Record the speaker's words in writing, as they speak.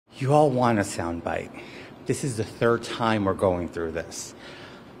You all want a soundbite. This is the third time we're going through this.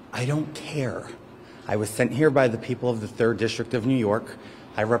 I don't care. I was sent here by the people of the 3rd District of New York.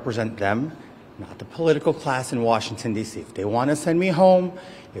 I represent them, not the political class in Washington, D.C. If they want to send me home,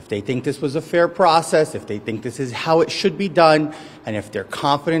 if they think this was a fair process, if they think this is how it should be done, and if they're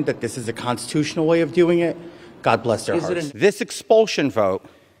confident that this is a constitutional way of doing it, God bless their hearts. This expulsion vote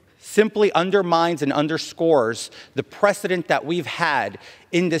simply undermines and underscores the precedent that we've had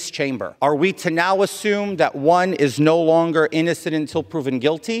in this chamber. Are we to now assume that one is no longer innocent until proven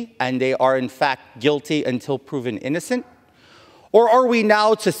guilty, and they are in fact guilty until proven innocent? Or are we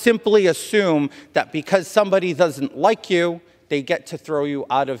now to simply assume that because somebody doesn't like you, they get to throw you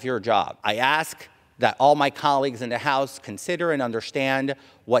out of your job? I ask that all my colleagues in the House consider and understand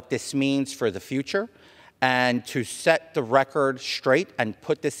what this means for the future. And to set the record straight and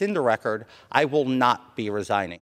put this in the record, I will not be resigning.